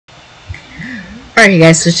Alright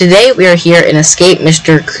guys, so today we are here in Escape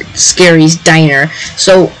Mr. Scary's Diner.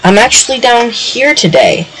 So, I'm actually down here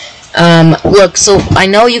today. Look, so I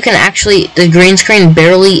know you can actually, the green screen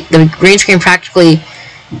practically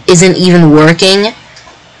isn't even working.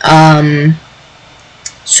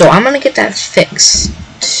 So I'm gonna get that fixed.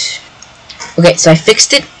 Okay, so I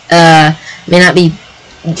fixed it. May not be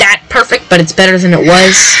that perfect, but it's better than it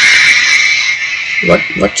was.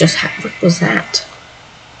 What just happened? What was that?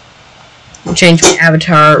 I'll change my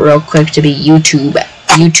avatar real quick to be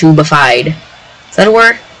YouTubeified. Is that a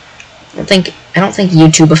word? I don't think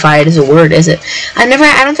YouTubeified is a word, is it? I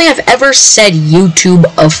don't think I've ever said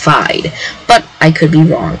YouTubeified, but I could be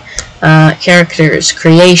wrong. Characters,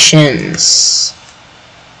 creations.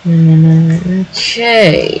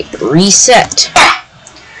 Okay, reset.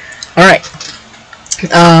 Alright.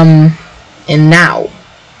 And now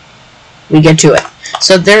we get to it.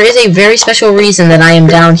 So there is a very special reason that I am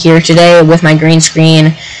down here today with my green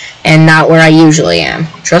screen and not where I usually am.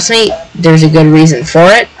 Trust me, there's a good reason for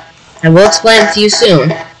it. I will explain it to you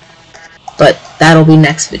soon. But that'll be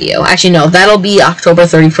next video. Actually, no, that'll be October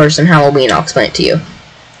 31st and Halloween. I'll explain it to you.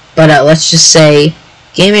 But let's just say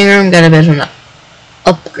gaming room got a bit of an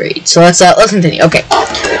upgrade. So let's continue. Okay. Oh,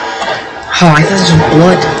 I thought it was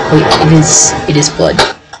blood. Wait, it is blood.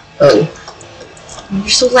 Oh. You're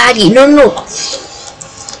so laggy. No.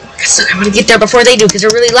 I want to get there before they do, because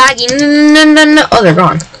they're really laggy. No. Oh, they're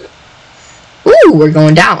gone. Ooh, we're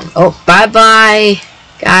going down. Oh, bye-bye,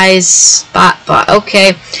 guys. Bye.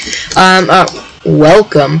 Okay.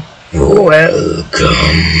 Welcome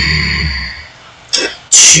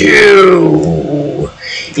to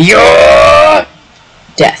your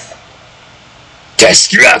death.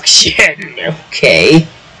 Destruction. Okay.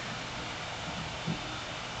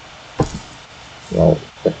 Well,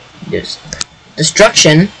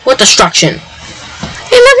 destruction? What destruction?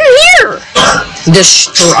 Hey, look in here!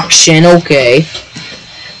 Destruction, okay.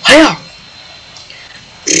 Hiya!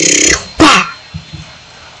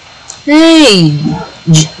 Hey!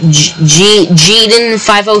 Jaden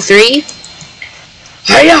 503?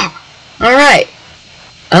 Hiya! Alright.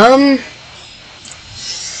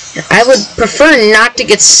 I would prefer not to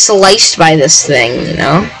get sliced by this thing, you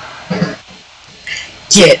know?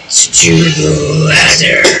 Get to the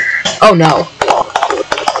ladder. Oh no.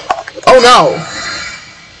 Oh no.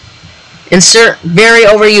 Insert very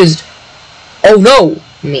overused. Oh no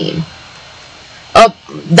meme.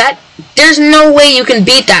 There's no way you can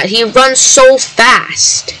beat that. He runs so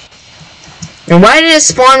fast. And why did it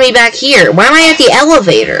spawn me back here? Why am I at the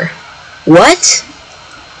elevator? What?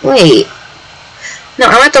 Wait. No,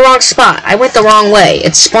 I'm at the wrong spot. I went the wrong way.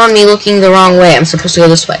 It spawned me looking the wrong way. I'm supposed to go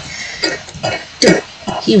this way. Dude,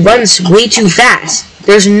 he runs way too fast.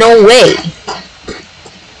 There's no way.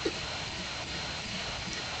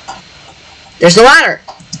 There's the ladder.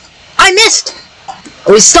 I missed.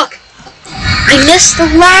 Oh, he's stuck. I missed the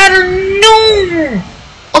ladder. No.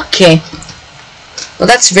 Okay. Well,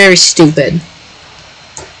 that's very stupid.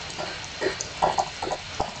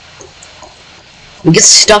 We get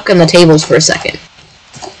stuck on the tables for a second.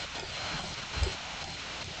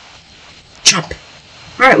 Jump.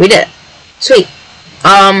 Alright, we did it. Sweet.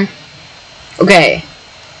 Okay.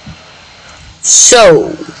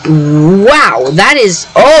 So, wow, that is,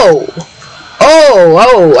 oh,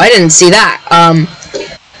 I didn't see that.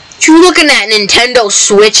 You looking at Nintendo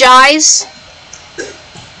Switch eyes?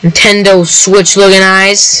 Nintendo Switch looking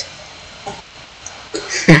eyes.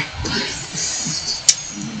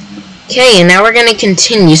 Okay, and now we're gonna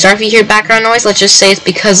continue. Sorry if you hear background noise. Let's just say it's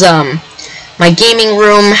because my gaming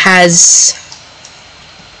room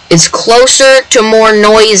is closer to more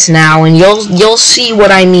noise now, and you'll see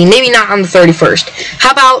what I mean. Maybe not on the 31st.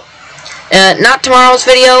 How about not tomorrow's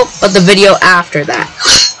video, but the video after that?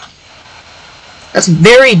 That's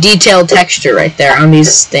very detailed texture right there on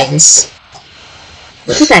these things.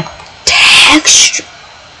 Look at that texture.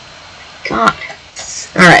 God.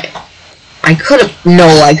 Alright. I could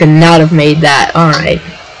not have made that. Alright.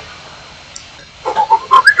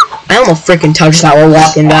 I almost freaking touched that while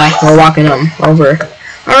walking over.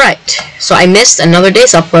 Alright. So I missed another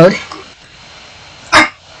day's upload.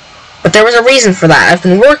 But there was a reason for that. I've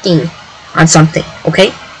been working on something,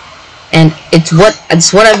 okay? And it's what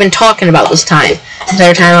I've been talking about this time. The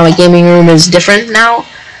entire time my gaming room is different now.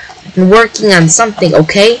 I've been working on something,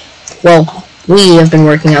 okay? Well, we have been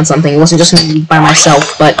working on something. It wasn't just me by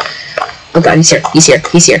myself, but oh god, he's here.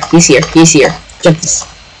 Jump this.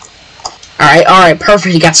 Alright,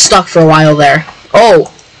 perfect. He got stuck for a while there.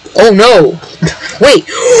 Oh no. Wait.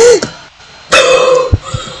 Oh,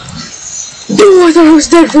 I thought I was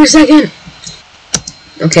dead for a second.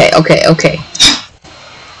 Okay.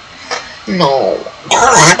 No.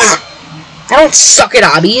 I don't suck at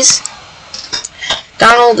obbies.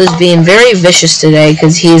 Donald is being very vicious today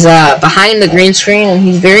because he's behind the green screen and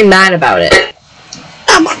he's very mad about it.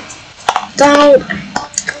 Donald,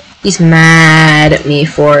 he's mad at me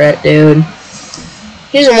for it, dude.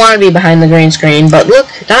 He doesn't want to be behind the green screen, but look,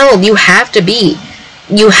 Donald, you have to be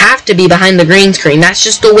behind the green screen. That's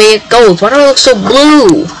just the way it goes. Why do I look so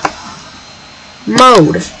blue?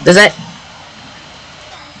 Mode. Does that...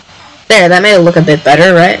 There, that made it look a bit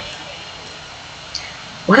better, right?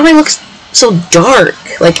 Why do I look so dark?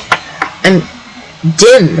 Like, I'm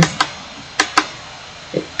dim.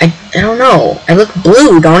 I don't know. I look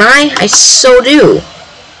blue, don't I? I so do.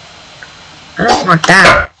 I don't want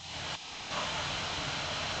that.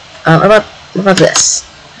 What about this?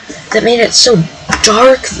 That made it so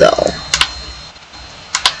dark, though.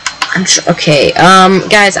 Okay,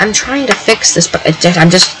 guys, I'm trying to fix this, but I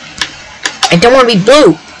don't want to be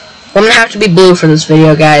blue. I'm gonna have to be blue for this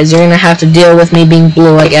video, guys. You're gonna have to deal with me being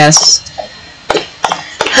blue, I guess.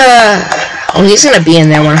 Oh, he's gonna be in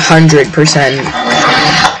there 100%.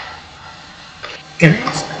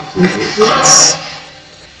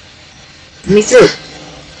 Let me through.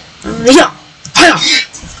 Yeah.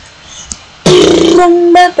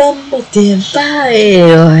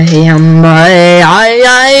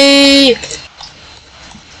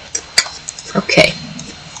 Okay.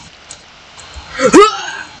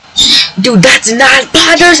 Dude, that's not...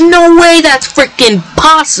 There's no way that's freaking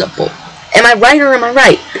possible. Am I right or am I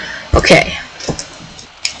right? Okay.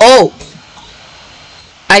 Oh.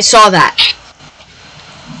 I saw that.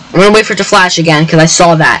 I'm gonna wait for it to flash again, because I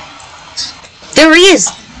saw that. There he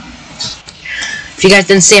is! If you guys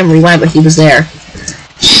didn't see him, rewind, but he was there.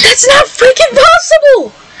 That's not freaking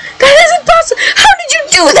possible! That isn't possible! How did you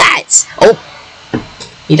do that? Oh.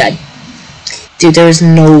 He died. Dude, there's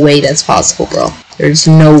no way that's possible, bro. There's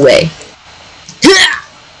no way.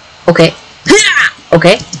 Okay.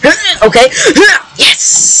 Okay. Okay.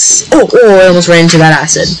 Yes! Oh, I almost ran into that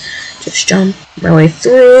acid. Just jump my way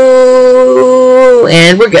through,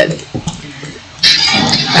 and we're good.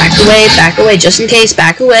 Back away, just in case.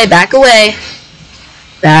 Back away. Back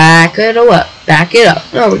it up. Back it up.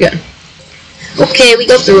 No, we're good. Okay, we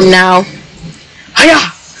go through now.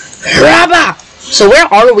 Hiya! Rabba! So where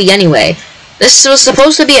are we anyway? This was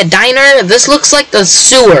supposed to be a diner. This looks like the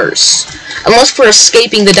sewers. Unless we're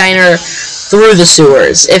escaping the diner through the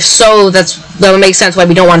sewers. If so, that would make sense why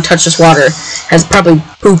we don't want to touch this water. It has probably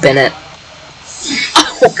poop in it.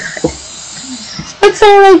 Oh, God. I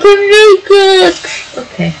thought I could make it.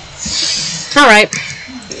 Okay. Alright.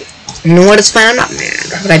 You know what? It's fine. I'm not mad.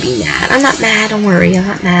 Why would I be mad? I'm not mad. Don't worry. I'm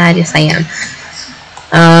not mad. Yes, I am.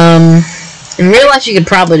 In real life, you could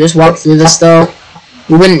probably just walk through this, though.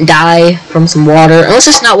 You wouldn't die from some water. Unless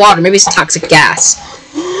it's not water. Maybe it's toxic gas.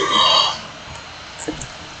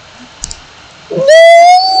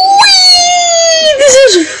 This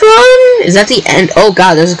is fun! Is that the end? Oh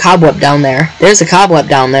god, there's a cobweb down there. There's a cobweb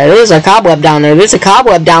down there. There's a cobweb down there. There's a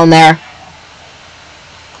cobweb down there.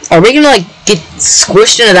 Are we gonna, like, get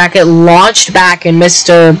squished into that, get launched back, and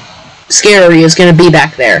Mr. Scary is gonna be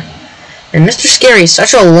back there? And Mr. Scary is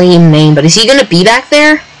such a lame name, but is he gonna be back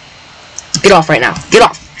there? Get off right now. Get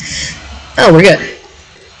off. Oh, we're good.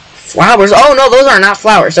 Flowers. Oh, no, those are not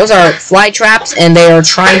flowers. Those are fly traps, and they are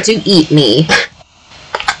trying to eat me.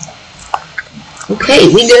 Okay,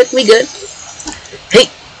 we good. Hey,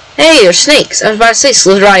 there's snakes. I was about to say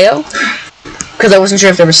Slither.io. Because I wasn't sure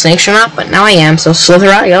if there were snakes or not, but now I am, so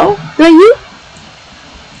Slither.io. Are you?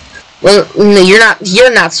 Well, no,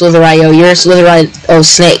 you're not Slither.io. You're Slither.io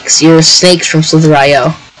snakes. You're snakes from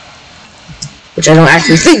Slither.io. Which I don't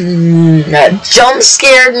actually think... That jump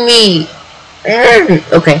scared me.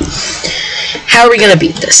 Okay. How are we gonna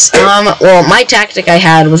beat this? Well, my tactic I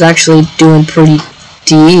had was actually doing pretty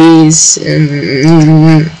decent.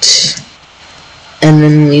 And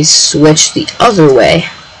then we switch the other way.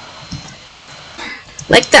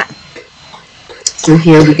 Like that. So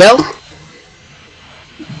here we go.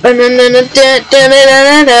 Here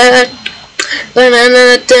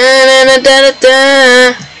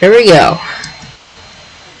we go.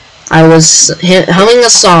 I was humming a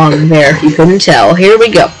song there, if you couldn't tell. Here we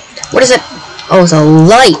go. What is it? Oh, it's a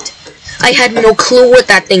light. I had no clue what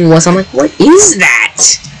that thing was. I'm like, what is that?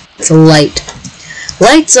 It's a light.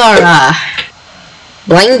 Lights are,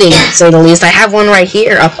 blinding, to say the least. I have one right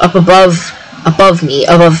here, up above me.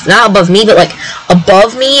 Not above me, but, like,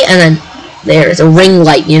 above me, and then there's a ring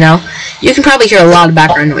light, you know? You can probably hear a lot of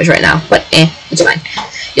background noise right now, but, it's fine.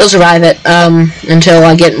 You'll survive it, until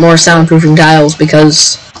I get more soundproofing tiles,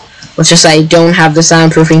 because Let's just say I don't have the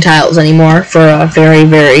soundproofing tiles anymore for a very,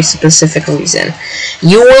 very specific reason.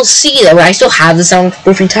 You will see that I still have the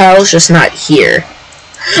soundproofing tiles, just not here.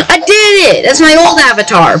 I did it! That's my old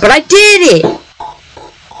avatar, but I did it!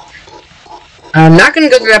 I'm not going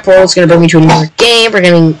to go through that portal. It's going to bring me to another game. We're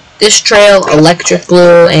getting this trail, electric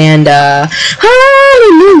glue, and,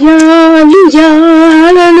 hallelujah, hallelujah,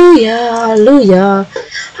 hallelujah,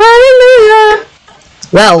 hallelujah.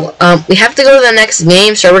 Well, we have to go to the next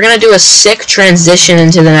game, so we're going to do a sick transition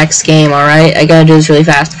into the next game, alright? I gotta do this really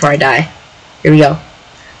fast before I die. Here we go.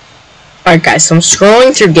 Alright, guys, so I'm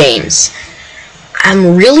scrolling through games.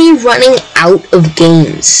 I'm really running out of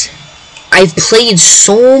games. I've played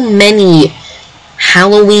so many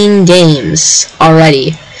Halloween games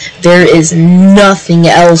already. There is nothing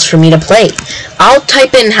else for me to play. I'll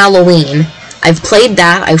type in Halloween. I've played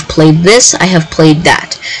that, I've played this, I have played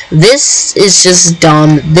that. This is just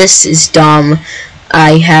dumb, this is dumb.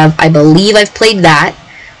 I believe I've played that.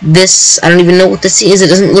 This, I don't even know what this is. It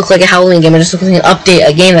doesn't look like a Halloween game, it just looks like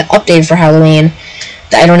a game that updated for Halloween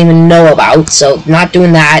that I don't even know about, so not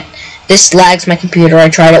doing that. This lags my computer. I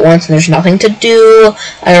tried it once and there's nothing to do.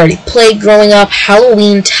 I already played growing up.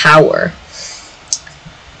 Halloween Tower.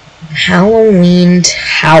 Halloween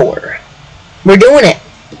Tower. We're doing it.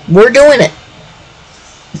 We're doing it.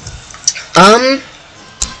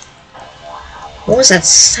 What was that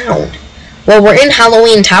sound? Well, we're in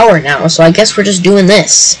Halloween Tower now, so I guess we're just doing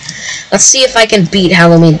this. Let's see if I can beat the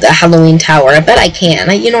Halloween Tower. I bet I can.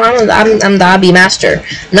 I'm the Obby Master.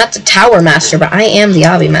 I'm not the Tower Master, but I am the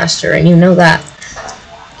Obby Master, and you know that.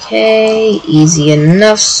 Okay, easy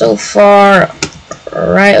enough so far.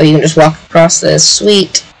 Alright, oh, you can just walk across this.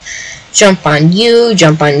 Sweet. Jump on you,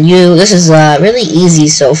 jump on you. This is really easy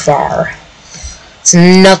so far. It's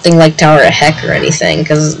nothing like Tower of Heck or anything,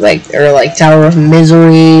 or like Tower of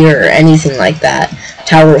Misery or anything like that.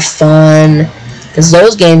 Tower of Fun, because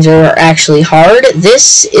those games are actually hard.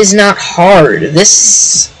 This is not hard.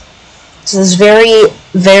 This is very,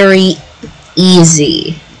 very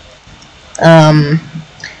easy. Whoa,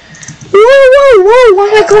 whoa, whoa! Why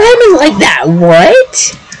am I climbing like that?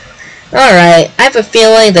 What? Alright, I have a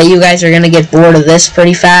feeling that you guys are gonna get bored of this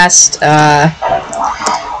pretty fast.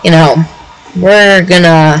 You know, we're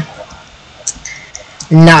gonna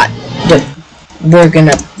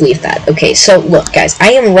leave that. Okay, so look, guys,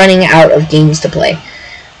 I am running out of games to play.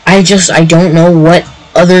 I don't know what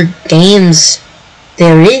other games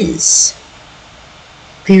there is.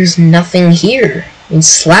 There's nothing here. I mean,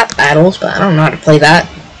 slap battles, but I don't know how to play that.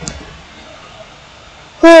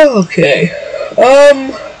 Okay.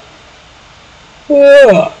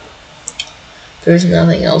 There's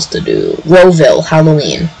nothing else to do. Rowville,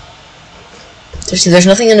 Halloween. There's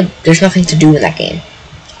nothing to do in that game.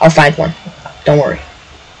 I'll find one. Don't worry.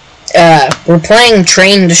 We're playing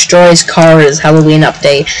Train Destroys Cars Halloween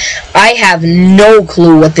update. I have no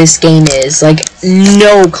clue what this game is. Like,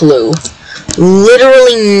 no clue.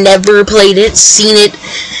 Literally never played it, seen it,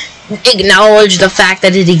 acknowledged the fact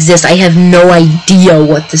that it exists. I have no idea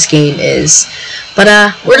what this game is. But,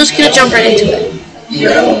 we're just gonna jump right into it.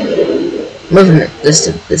 Moving this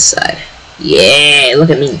to this side. Yeah, look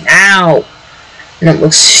at me now. I don't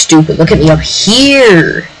look stupid. Look at me up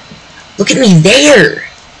here. Look at me there.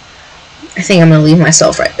 I think I'm gonna leave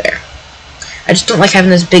myself right there. I just don't like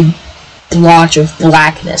having this big blotch of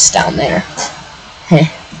blackness down there. Heh.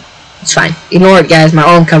 It's fine. Ignore it, guys. My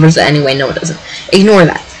arm covers it anyway. No, it doesn't. Ignore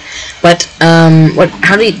that. But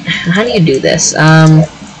how do you do this?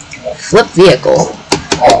 Flip vehicle.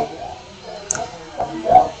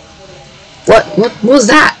 What was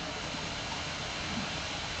that?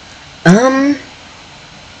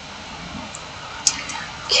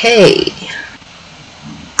 Okay.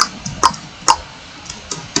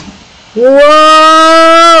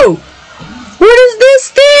 Whoa! What is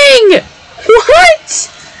this thing? What?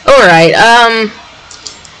 Alright,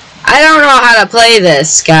 I don't know how to play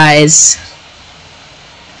this, guys.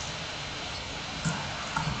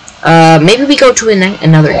 Maybe we go to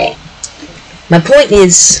another game. My point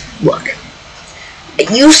is, look.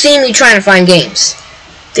 You've seen me trying to find games.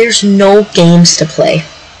 There's no games to play.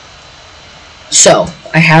 So,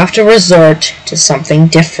 I have to resort to something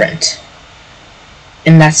different.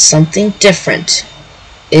 And that something different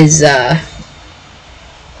is,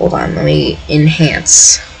 hold on, let me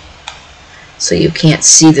enhance. So you can't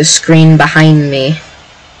see the screen behind me.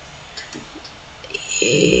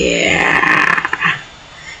 Yeah.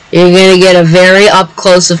 You're gonna get a very up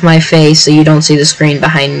close of my face so you don't see the screen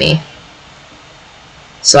behind me.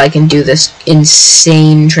 So I can do this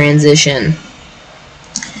insane transition.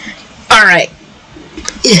 Alright.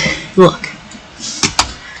 Look.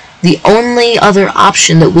 The only other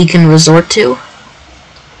option that we can resort to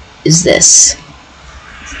is this.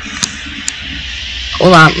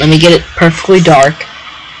 Hold on, let me get it perfectly dark.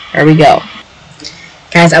 There we go.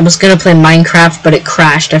 Guys, I was gonna play Minecraft, but it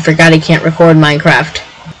crashed. I forgot I can't record Minecraft.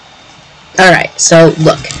 Alright, so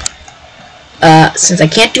look. Since I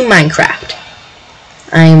can't do Minecraft,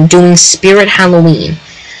 I'm doing Spirit Halloween.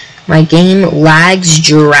 My game lags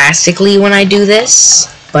drastically when I do this,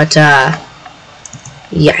 but,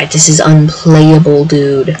 yeah, this is unplayable,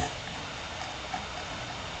 dude.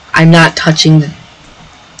 I'm not touching the...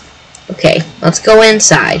 Okay, let's go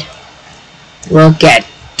inside. Look at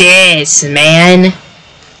this, man.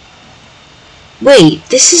 Wait,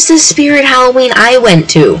 this is the Spirit Halloween I went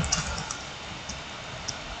to.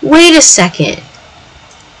 Wait a second.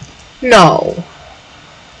 No.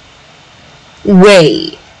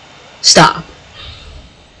 Wait. Stop.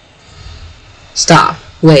 Stop.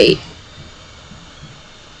 Wait.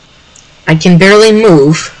 I can barely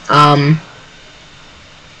move.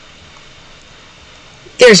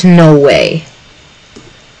 There's no way.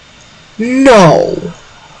 No.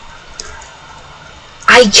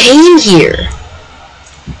 I came here.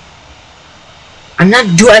 I'm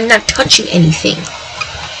not touching anything.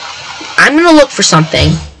 I'm gonna look for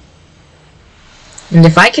something. And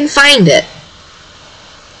if I can find it,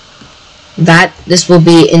 this will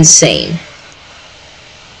be insane.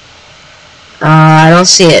 I don't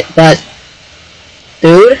see it, but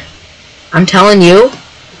dude, I'm telling you,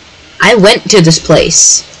 I went to this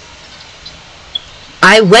place.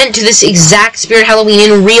 I went to this exact Spirit Halloween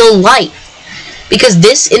in real life. Because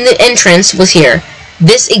this in the entrance was here.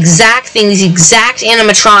 This exact thing, these exact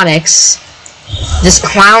animatronics, this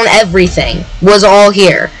clown everything, was all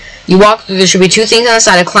here. You walk through, there should be two things on the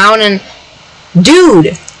side, a clown and...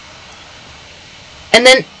 Dude! And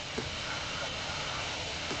then...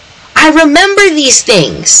 I remember these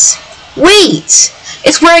things. Wait!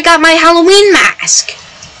 It's where I got my Halloween mask.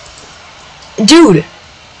 Dude.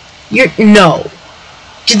 No.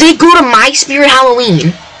 Did they go to my Spirit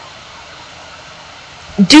Halloween?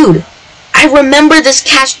 Dude. I remember this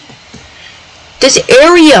this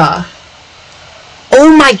area.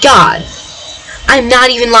 Oh my god. I'm not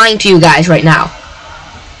even lying to you guys right now.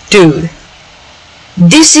 Dude.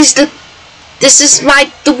 This is the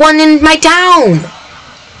one in my town.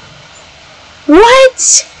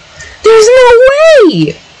 What? There's no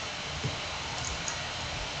way.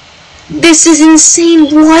 This is insane.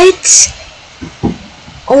 What?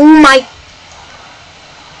 Oh my.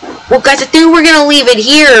 Well, guys, I think we're gonna leave it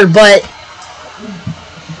here, but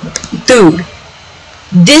dude,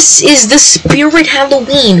 this is the Spirit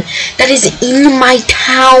Halloween that is in my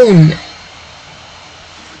town.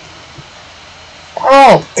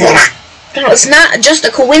 Oh, no, it's not just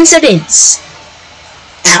a coincidence.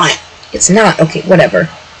 It's not. Okay, whatever.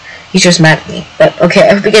 He's just mad at me. But, okay,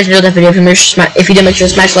 I hope you guys enjoyed that video. If you did, make sure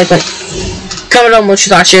to smash the like button. Comment on what you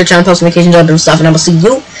thought, share your channel, post notifications, all that stuff, and I will see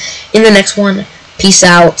you in the next one. Peace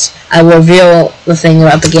out. I will reveal the thing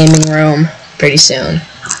about the gaming room pretty soon.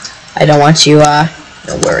 I don't want you,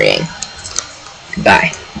 worrying.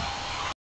 Goodbye.